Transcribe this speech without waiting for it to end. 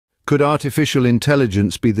Could artificial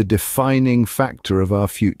intelligence be the defining factor of our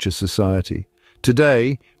future society?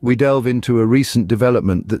 Today, we delve into a recent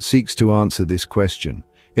development that seeks to answer this question.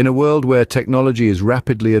 In a world where technology is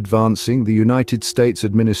rapidly advancing, the United States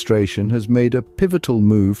administration has made a pivotal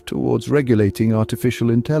move towards regulating artificial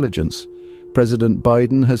intelligence. President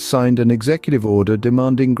Biden has signed an executive order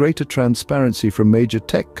demanding greater transparency from major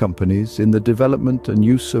tech companies in the development and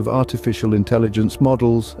use of artificial intelligence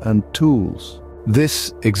models and tools.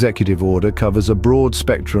 This executive order covers a broad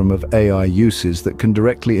spectrum of AI uses that can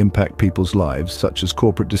directly impact people's lives, such as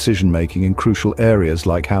corporate decision-making in crucial areas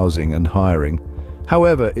like housing and hiring.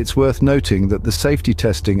 However, it's worth noting that the safety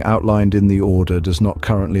testing outlined in the order does not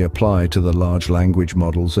currently apply to the large language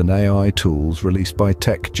models and AI tools released by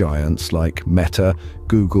tech giants like Meta,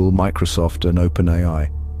 Google, Microsoft, and OpenAI.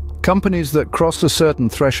 Companies that cross a certain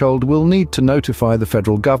threshold will need to notify the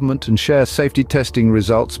federal government and share safety testing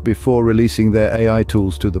results before releasing their AI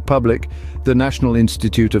tools to the public. The National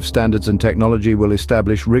Institute of Standards and Technology will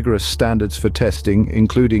establish rigorous standards for testing,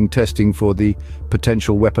 including testing for the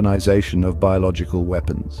potential weaponization of biological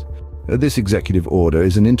weapons. This executive order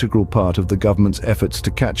is an integral part of the government's efforts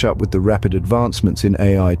to catch up with the rapid advancements in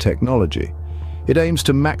AI technology. It aims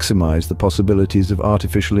to maximize the possibilities of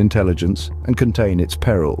artificial intelligence and contain its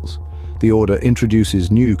perils. The order introduces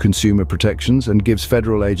new consumer protections and gives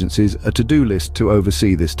federal agencies a to-do list to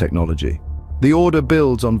oversee this technology. The order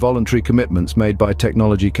builds on voluntary commitments made by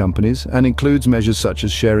technology companies and includes measures such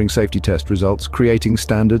as sharing safety test results, creating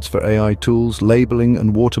standards for AI tools, labeling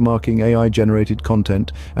and watermarking AI-generated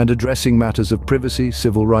content, and addressing matters of privacy,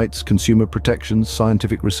 civil rights, consumer protections,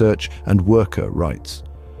 scientific research, and worker rights.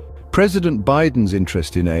 President Biden's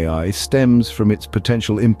interest in AI stems from its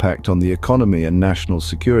potential impact on the economy and national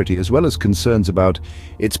security, as well as concerns about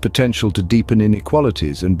its potential to deepen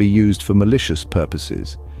inequalities and be used for malicious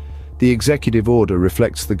purposes. The executive order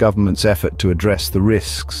reflects the government's effort to address the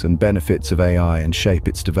risks and benefits of AI and shape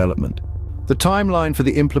its development. The timeline for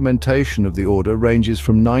the implementation of the order ranges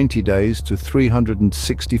from 90 days to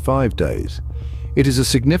 365 days. It is a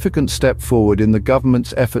significant step forward in the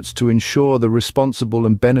government's efforts to ensure the responsible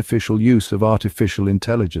and beneficial use of artificial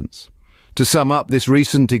intelligence. To sum up, this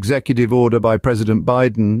recent executive order by President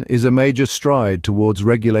Biden is a major stride towards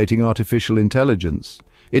regulating artificial intelligence.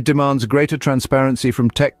 It demands greater transparency from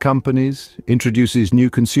tech companies, introduces new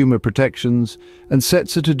consumer protections, and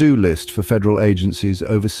sets a to-do list for federal agencies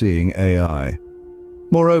overseeing AI.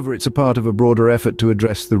 Moreover, it's a part of a broader effort to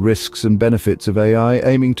address the risks and benefits of AI,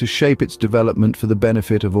 aiming to shape its development for the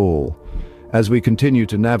benefit of all. As we continue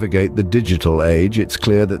to navigate the digital age, it's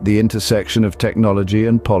clear that the intersection of technology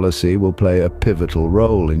and policy will play a pivotal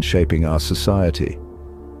role in shaping our society.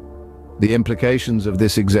 The implications of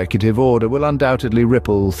this executive order will undoubtedly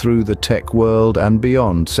ripple through the tech world and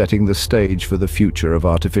beyond, setting the stage for the future of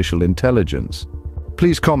artificial intelligence.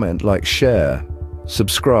 Please comment, like, share,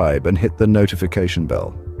 subscribe, and hit the notification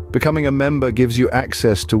bell. Becoming a member gives you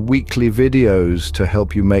access to weekly videos to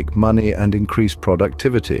help you make money and increase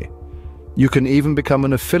productivity. You can even become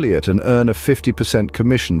an affiliate and earn a 50%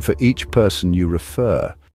 commission for each person you refer.